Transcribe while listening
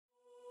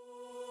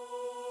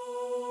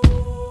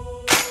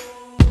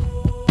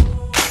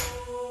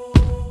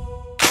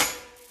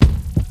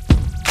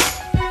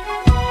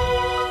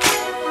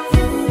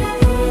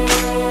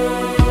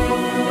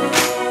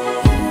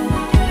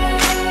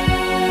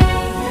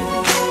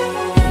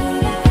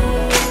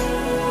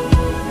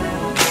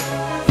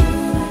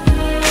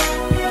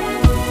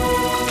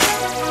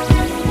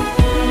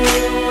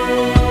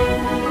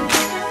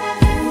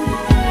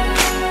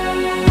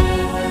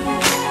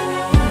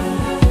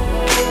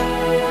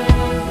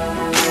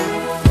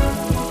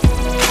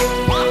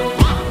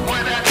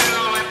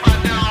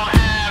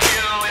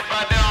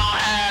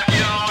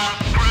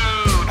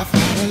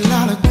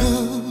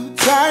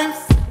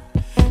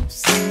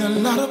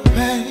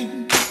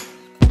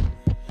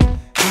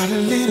a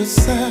little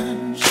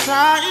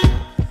sunshine,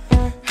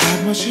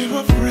 had my share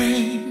of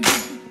rain,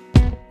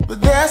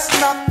 but there's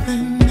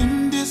nothing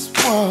in this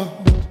world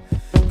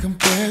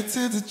compared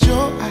to the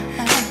joy I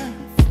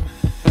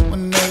have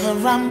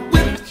whenever I'm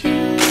with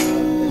you.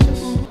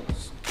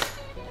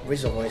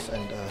 Raise your voice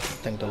and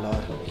thank the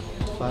Lord.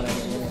 Father,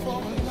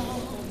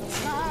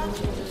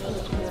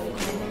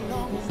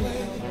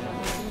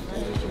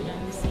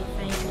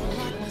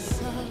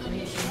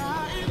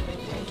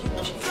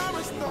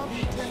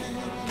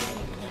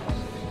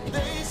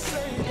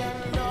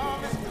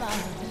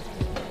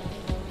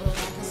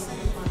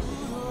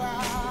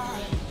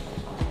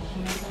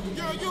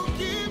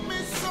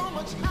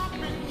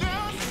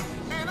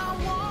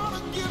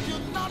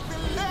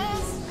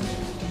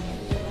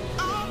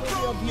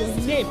 your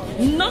name.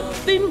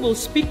 Nothing will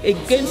speak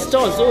against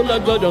us, oh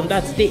Lord God, on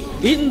that day.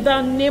 In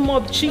the name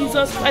of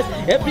Jesus Christ,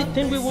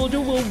 everything we will do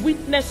will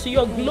witness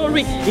your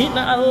glory in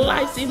our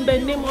lives. In the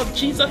name of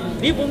Jesus,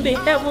 even the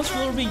heavens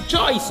will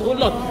rejoice, oh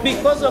Lord,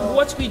 because of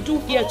what we do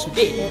here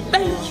today.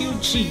 Thank you,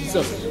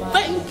 Jesus.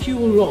 Thank you,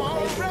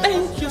 Lord.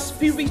 Thank you,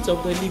 Spirit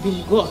of the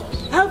living God.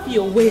 Have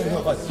your way,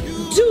 Lord.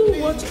 Do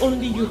what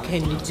only you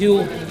can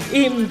do.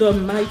 In the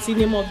mighty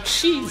name of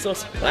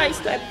Jesus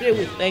Christ, I pray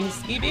with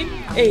thanksgiving.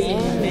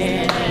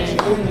 Amen.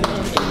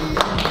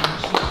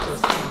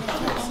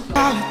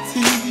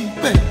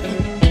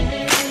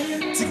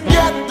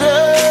 Together,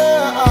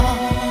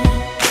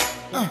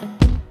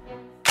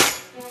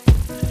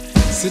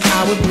 said I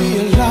would be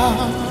a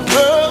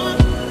lover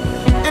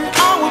and I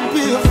would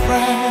be a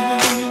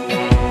friend.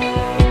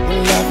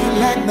 Love you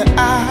like the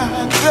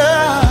other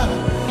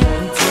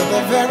until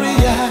the very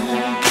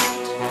end.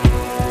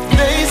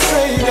 They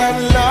say that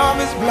love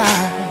is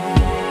blind,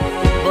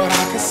 but I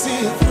can see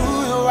it through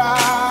your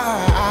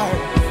eyes.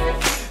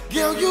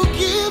 Girl, you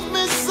give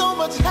me so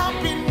much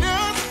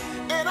happiness,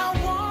 and I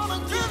wanna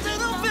give you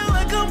to feel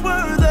like I'm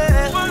worthy.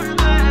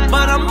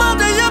 But I'm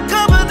under your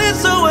covenant,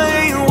 so I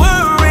ain't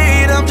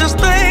worried. I'm just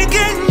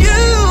thanking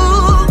you.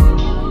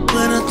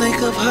 When I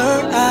think of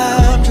her,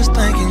 I'm just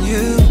thanking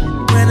you.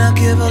 When I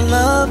give her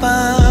love,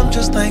 I'm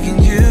just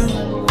thanking you.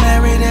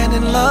 Married and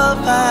in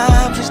love,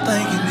 I'm just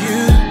thanking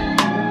you.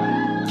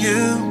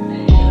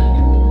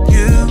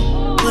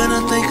 When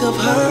I think of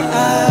her,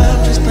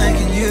 I'm just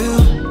thanking you.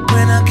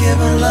 When I give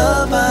her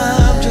love,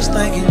 I'm just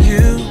thanking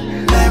you.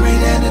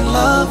 Married and in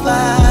love,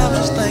 I'm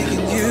just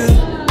thanking you.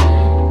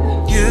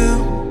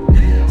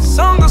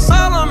 Song of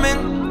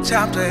Solomon,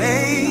 chapter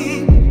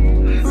 8.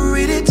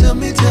 Read it to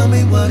me, tell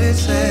me what it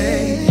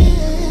says.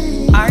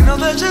 I know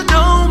that you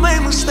don't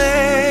make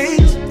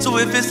mistakes, so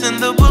if it's in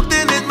the book,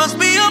 then it must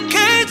be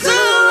okay to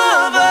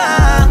love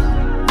her.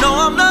 No,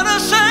 I'm not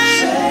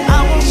ashamed,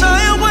 I won't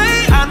shy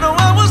away. I know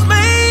I was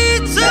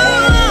made to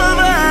love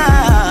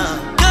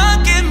her.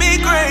 God give me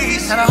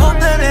grace, and I hope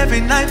that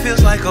every night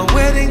feels like a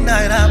wedding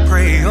night. I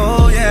pray,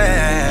 oh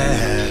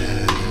yeah.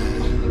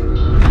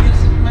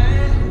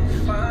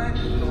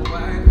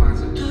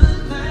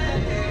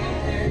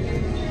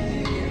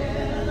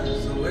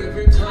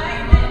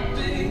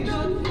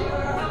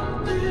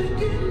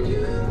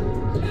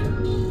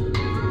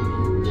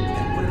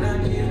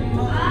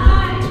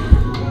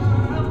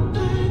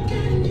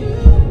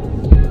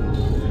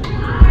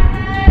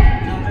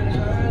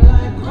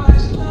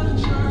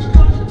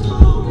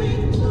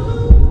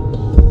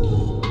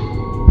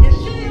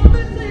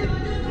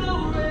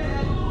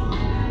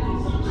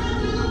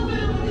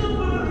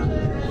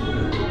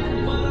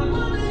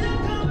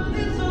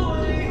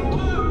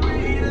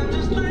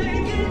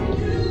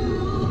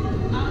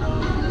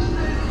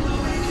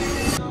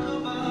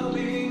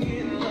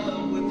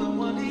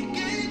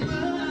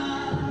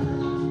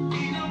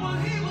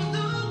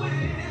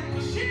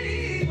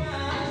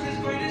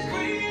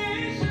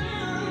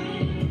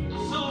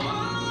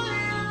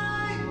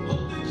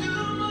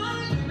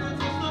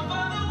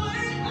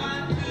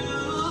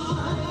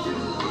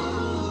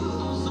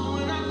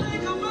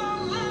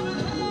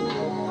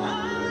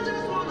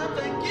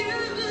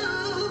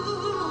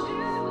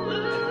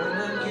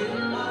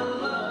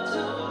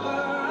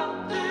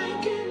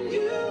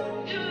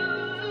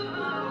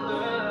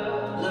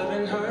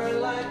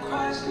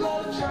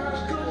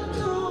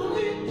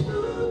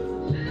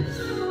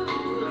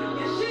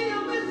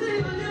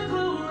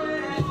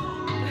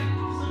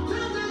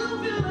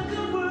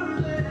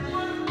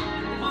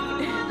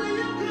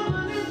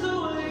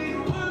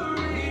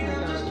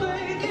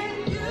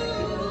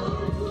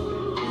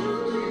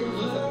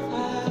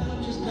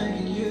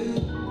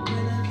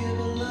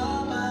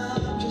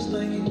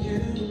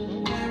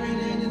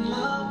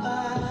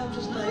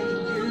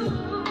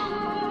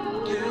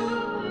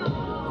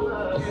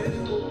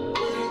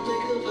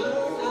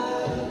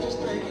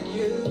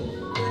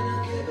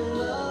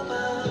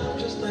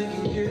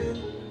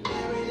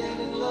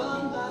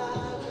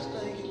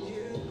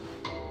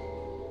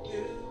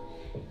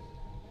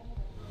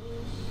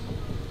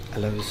 I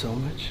love you so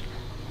much.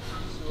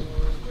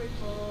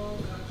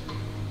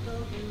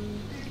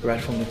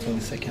 Right from the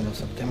 22nd of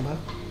September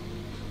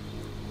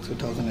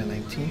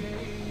 2019,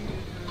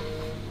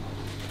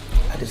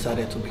 I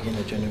decided to begin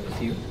a journey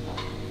with you.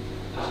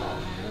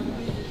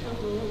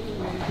 And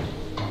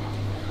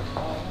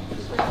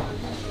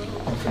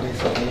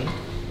today's the day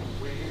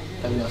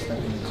that we are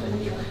stepping into a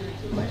new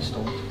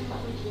milestone.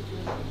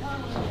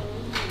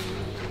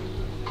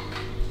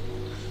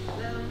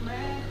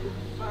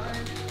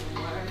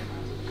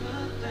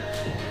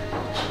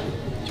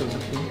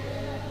 Josi,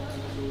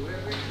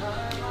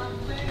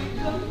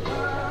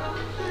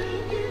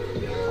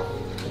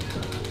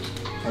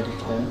 I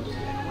declare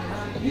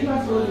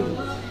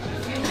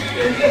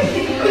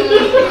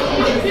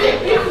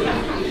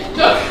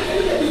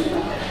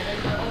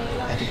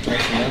I declare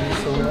to love you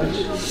so much,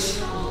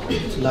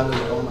 to love you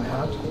with all my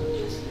heart,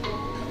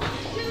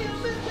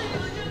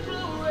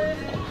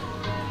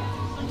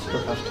 and to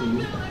look after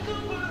you.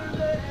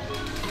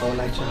 I would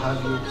like to have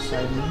you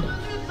beside me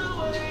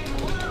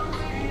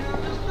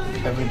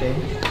every day,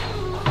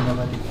 and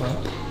never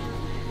depart.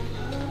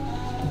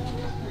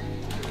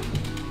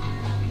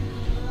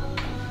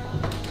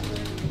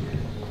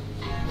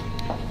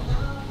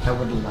 I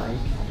would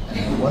like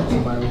and want to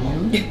marry you.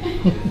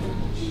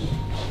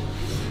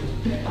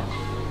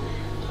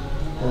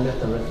 And live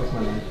the rest of my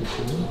life with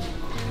you.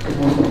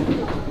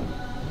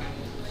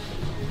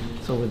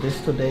 So with this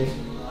today,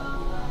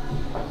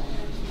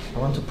 I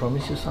want to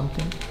promise you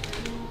something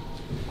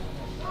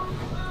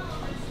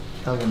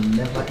that will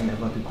never and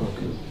ever be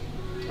broken.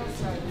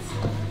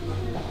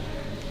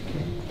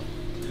 Okay?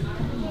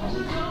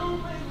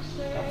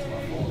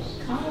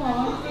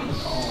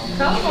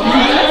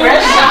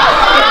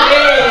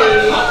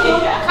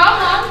 Come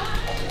on.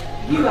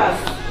 You are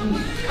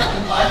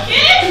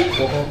okay.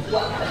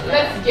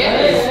 Let's get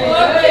it.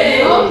 Okay.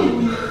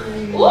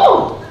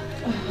 Ooh.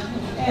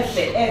 F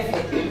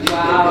it.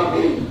 Wow.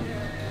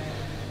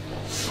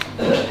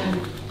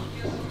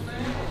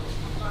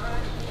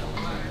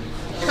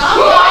 Come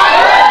on.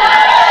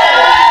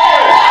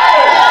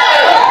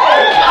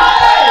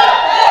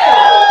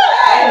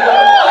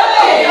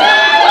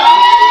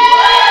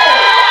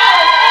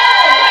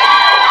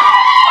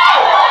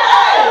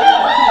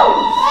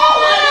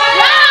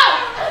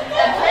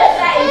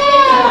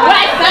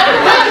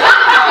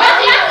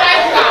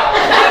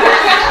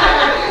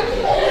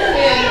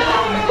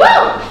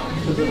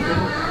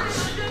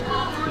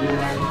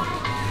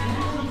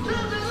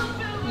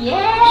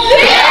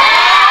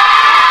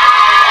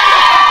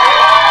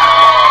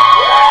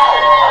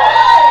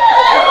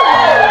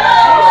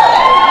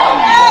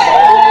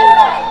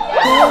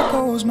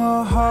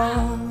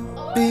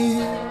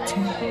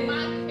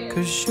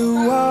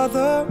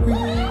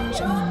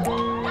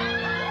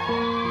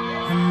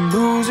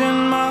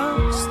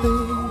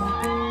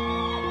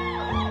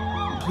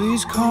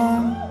 Please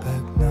come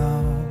back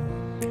now.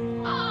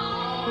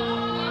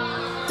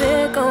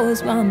 There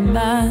goes my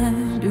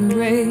mind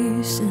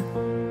racing,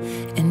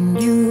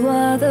 and you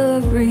are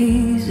the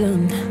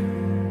reason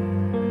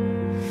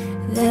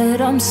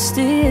that I'm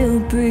still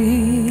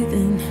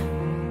breathing.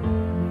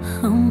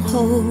 I'm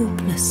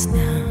hopeless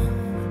now.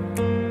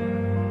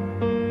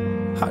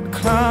 I'd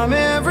climb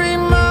every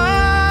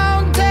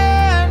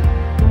mountain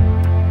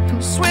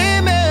and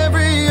swim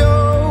every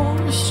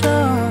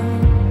ocean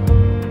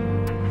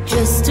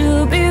just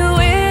to be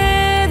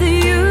with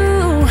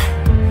you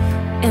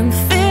and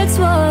fix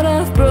what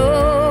I've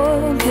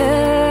broken.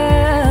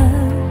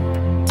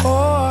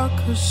 Oh,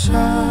 'cause I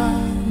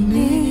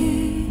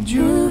need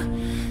you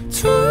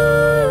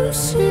to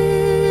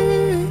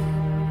see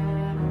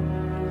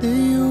that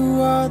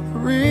you are the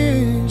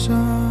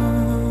reason.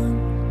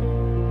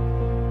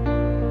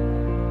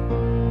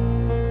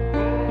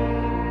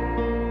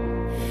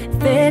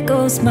 There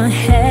goes my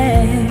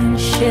hand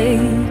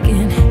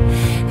shaking,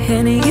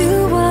 and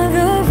you are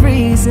the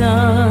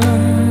reason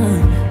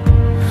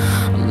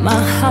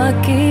my heart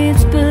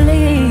keeps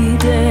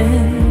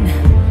bleeding.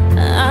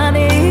 I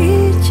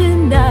need you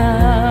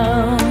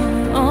now.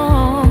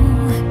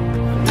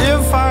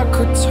 If I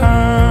could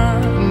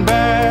turn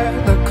back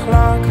the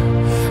clock,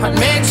 I'd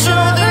make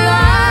sure the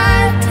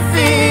light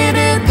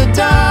defeated the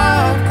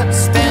dark. I'd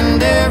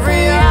spend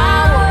every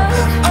hour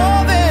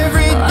of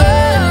every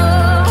day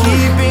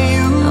keeping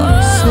you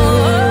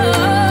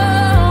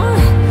safe,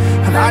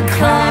 and I'd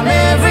climb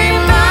every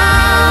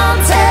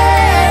mountain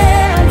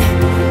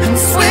and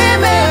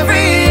swim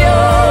every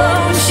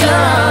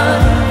ocean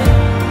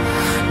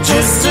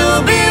just to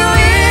be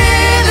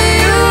with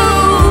you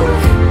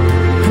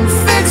and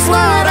fix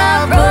what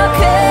I've broken.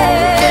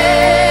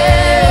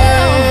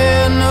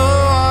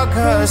 Oh,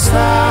 'cause I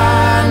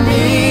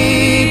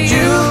need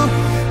you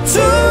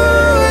to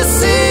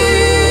see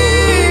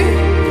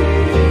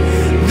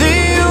that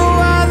you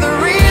are the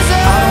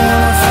reason. I don't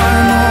wanna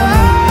fight no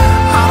more.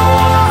 I don't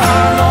wanna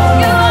hurt no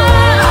more.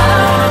 I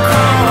don't wanna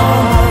cry no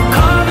more.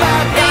 Come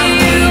back, I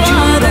need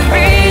you to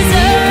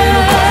reason.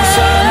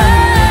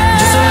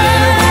 just a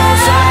little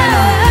closer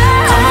now.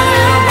 Come a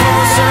little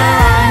closer.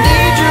 I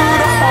need you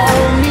to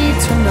hold me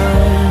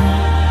tonight.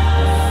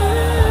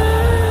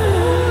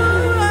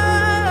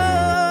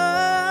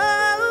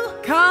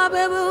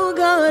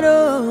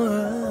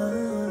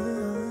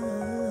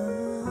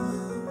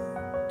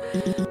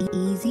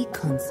 Easy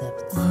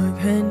concepts. What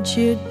can't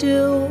you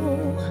do?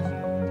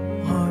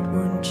 What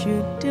won't you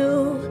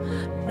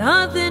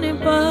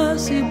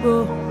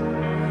impossible.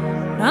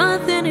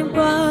 Nothing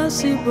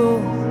impossible.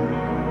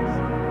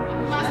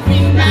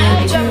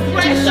 The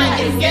pressure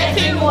is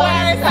getting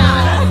worse.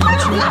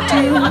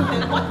 Nothing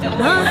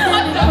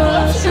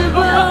impossible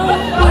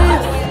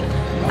with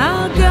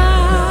our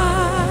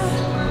God.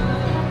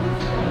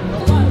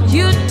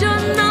 You do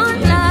not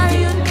lie,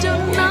 you do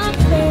not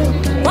fail.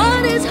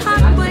 What is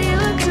hard for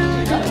you to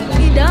do?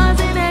 It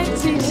doesn't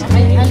exist. It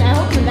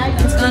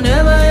can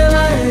never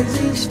ever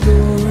exist.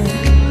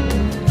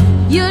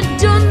 You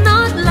do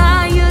not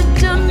lie, you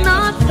do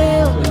not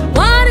fail.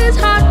 What is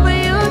hard for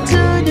you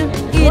to do?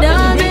 It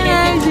doesn't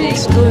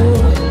exist.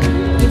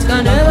 It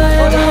can never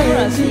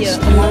ever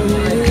exist.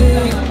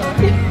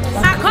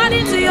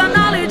 According to your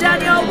knowledge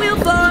and your will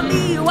for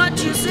me,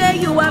 what you say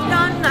you have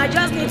done, I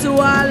just need to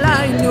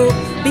align you.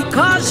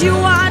 Because you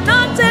are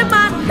not a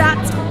man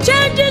that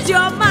changes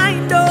your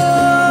mind.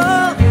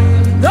 Oh,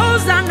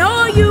 those that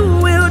know you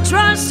will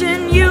trust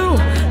in you,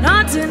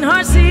 not in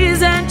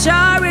horses and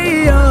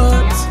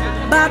chariots.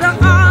 By the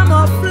arm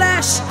of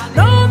flesh,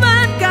 no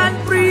man can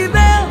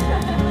prevail.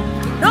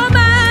 No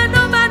man,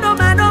 no man, no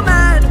man, no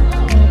man.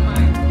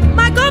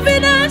 My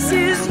confidence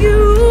is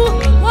you.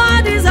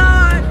 What is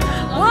hard?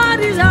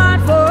 What is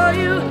hard for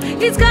you?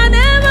 It can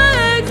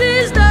never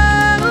exist.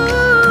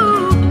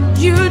 Oh,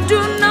 you do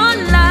not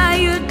lie,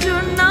 you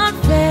do not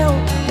fail.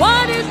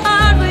 What is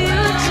hard for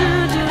you to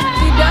do?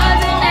 It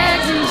doesn't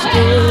exist.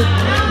 Oh,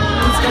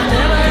 it can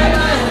never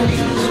ever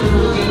exist.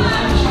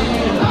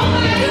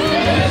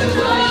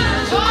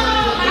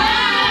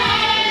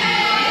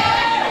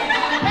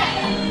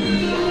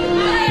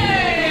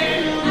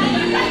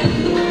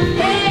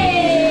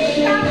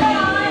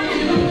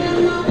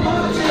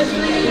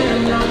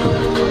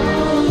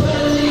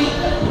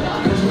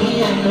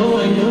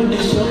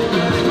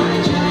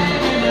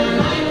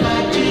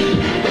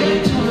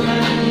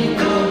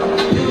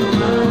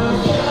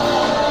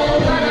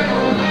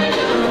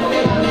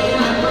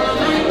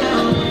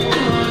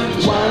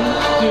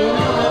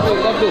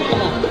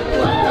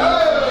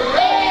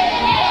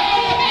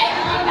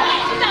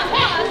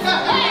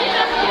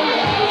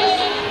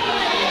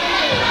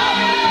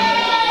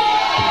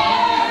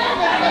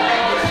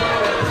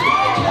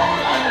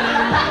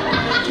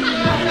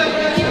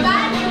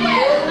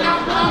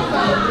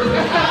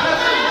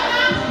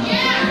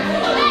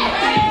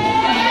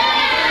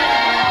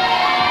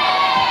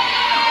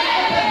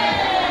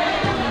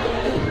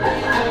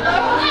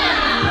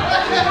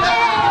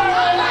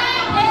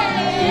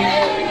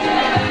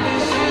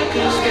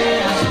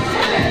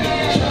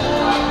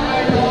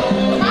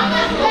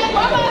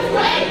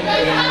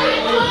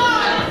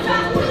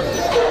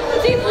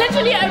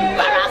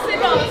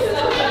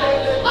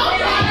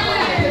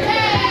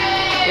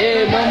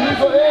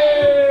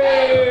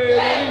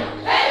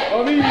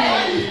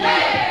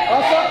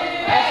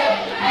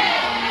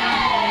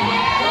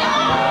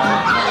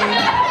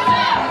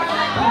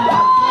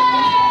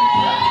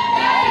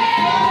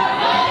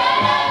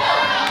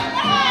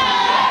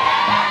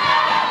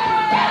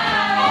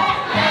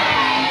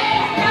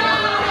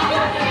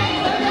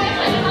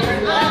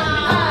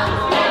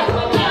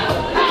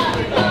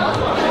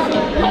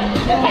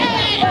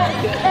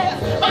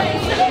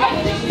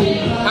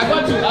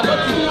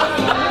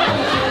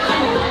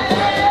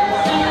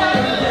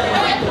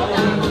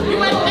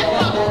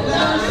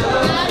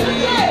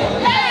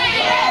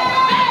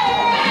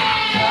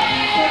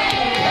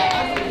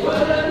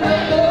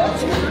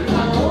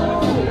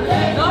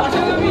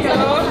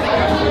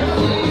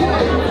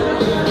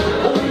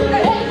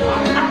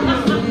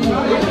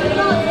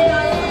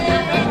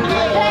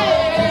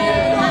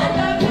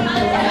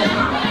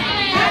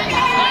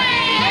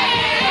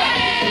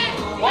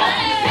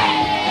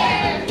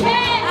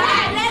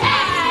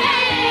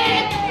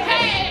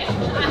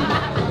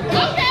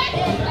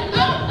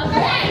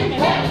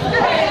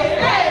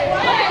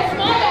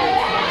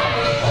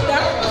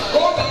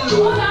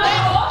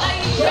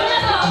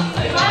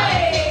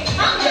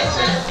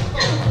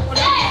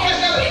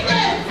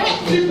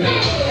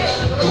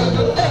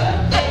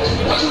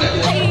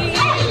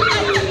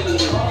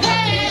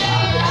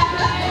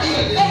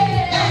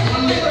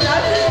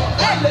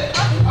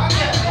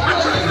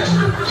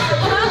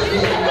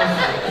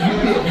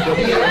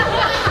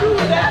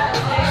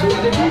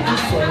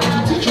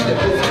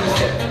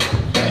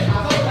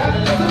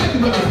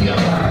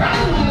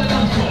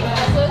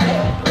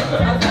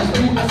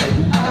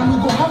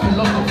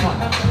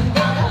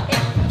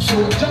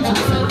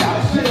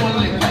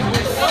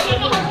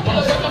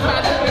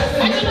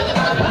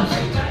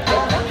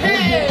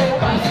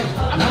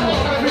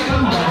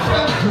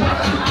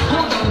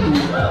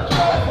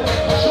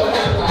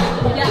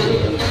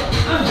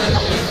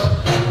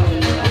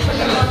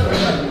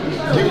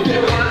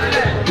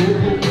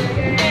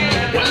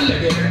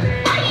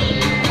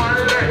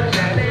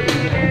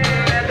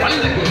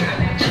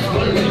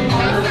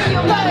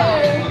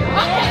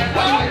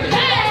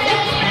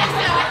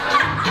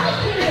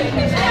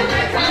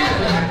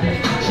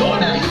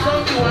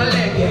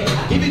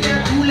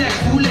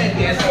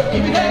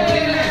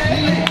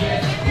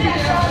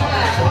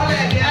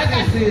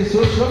 So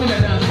show me the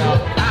dance now.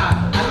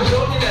 I can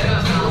show me the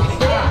dance now.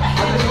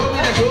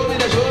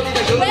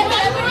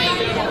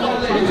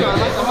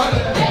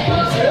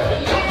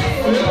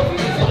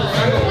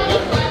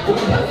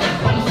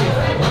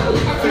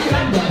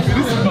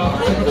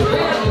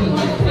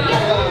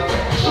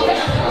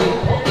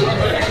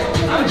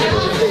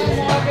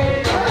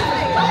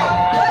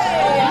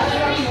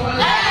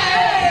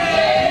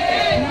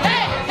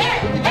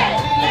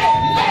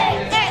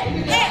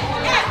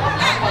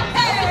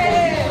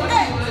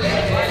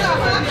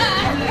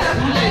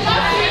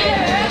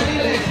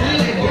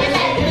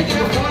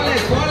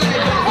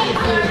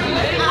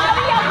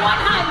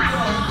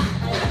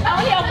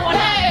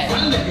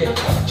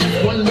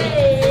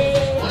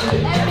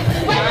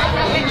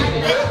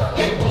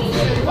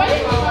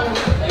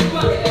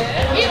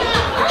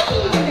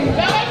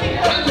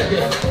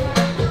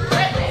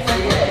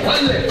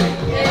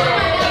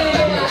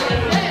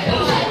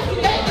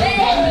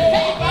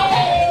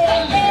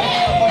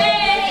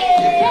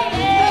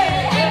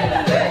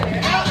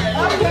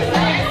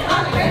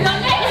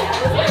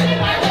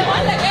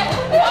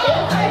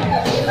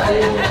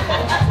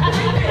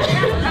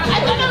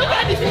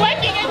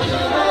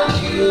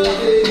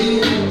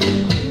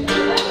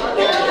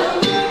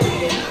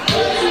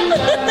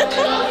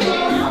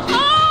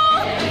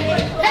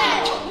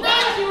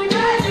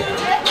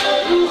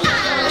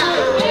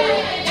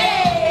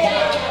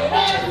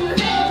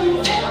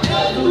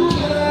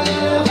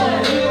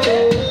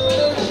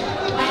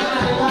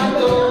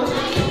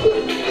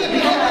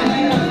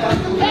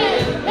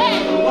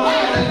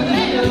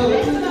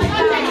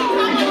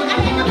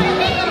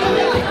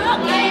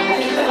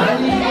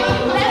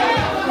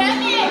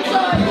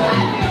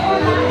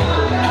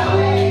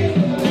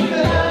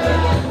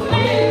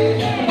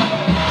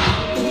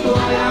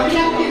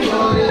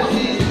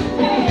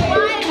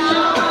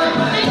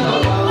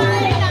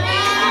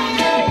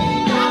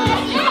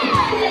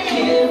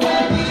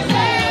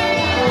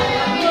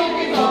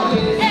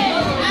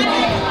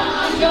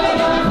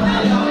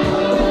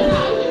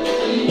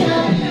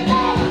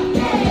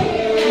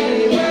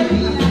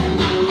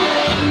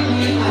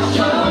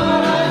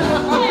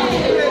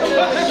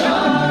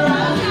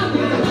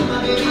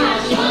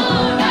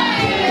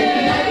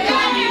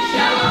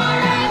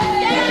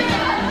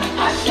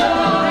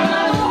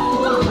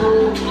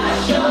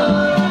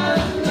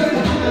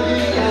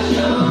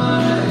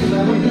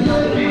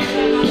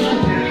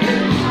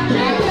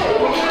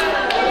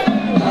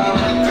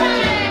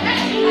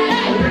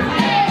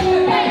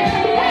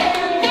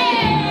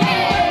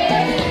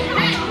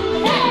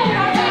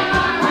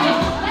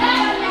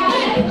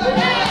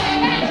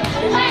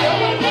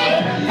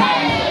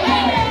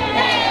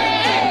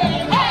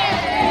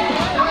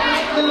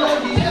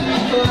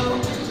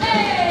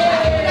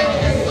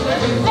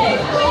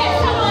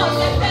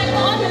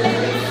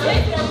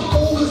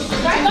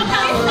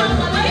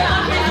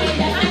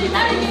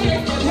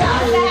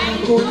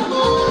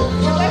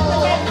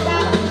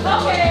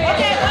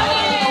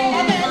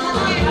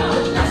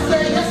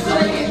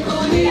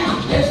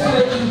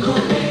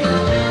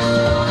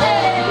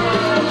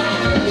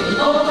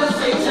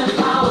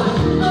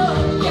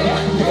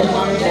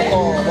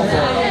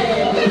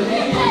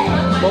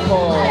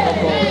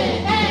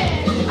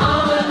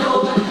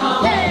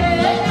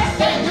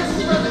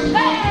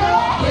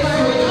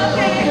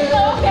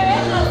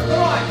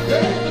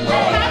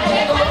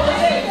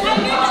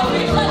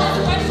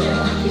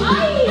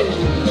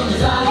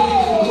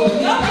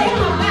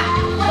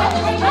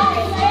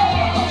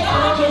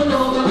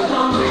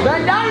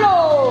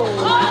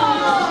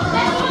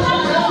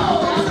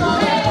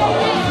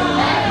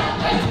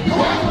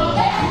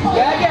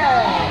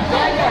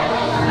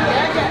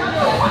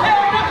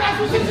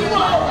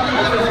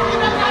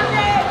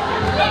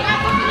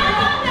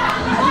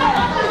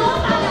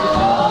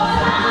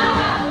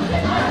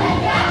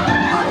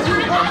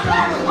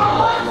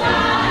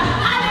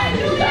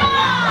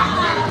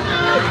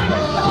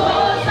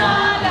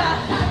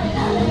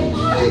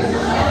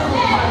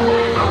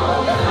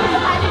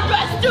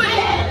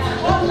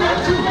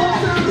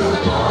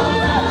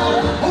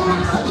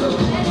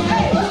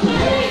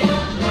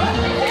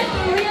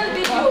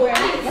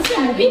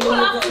 People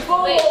have to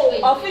go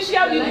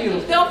official video.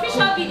 The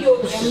official video.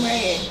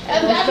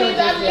 And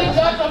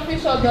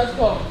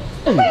www.official.com.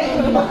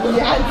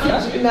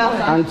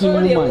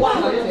 Anti-woman.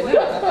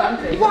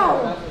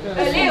 Wow.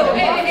 Leo,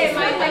 hey, I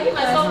give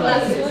myself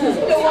glasses.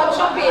 The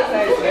workshop is.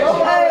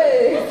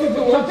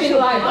 Shopping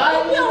live.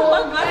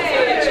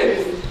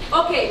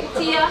 Okay,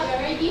 Tia,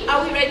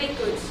 are we ready?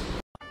 Good.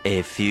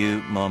 A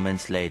few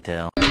moments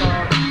later.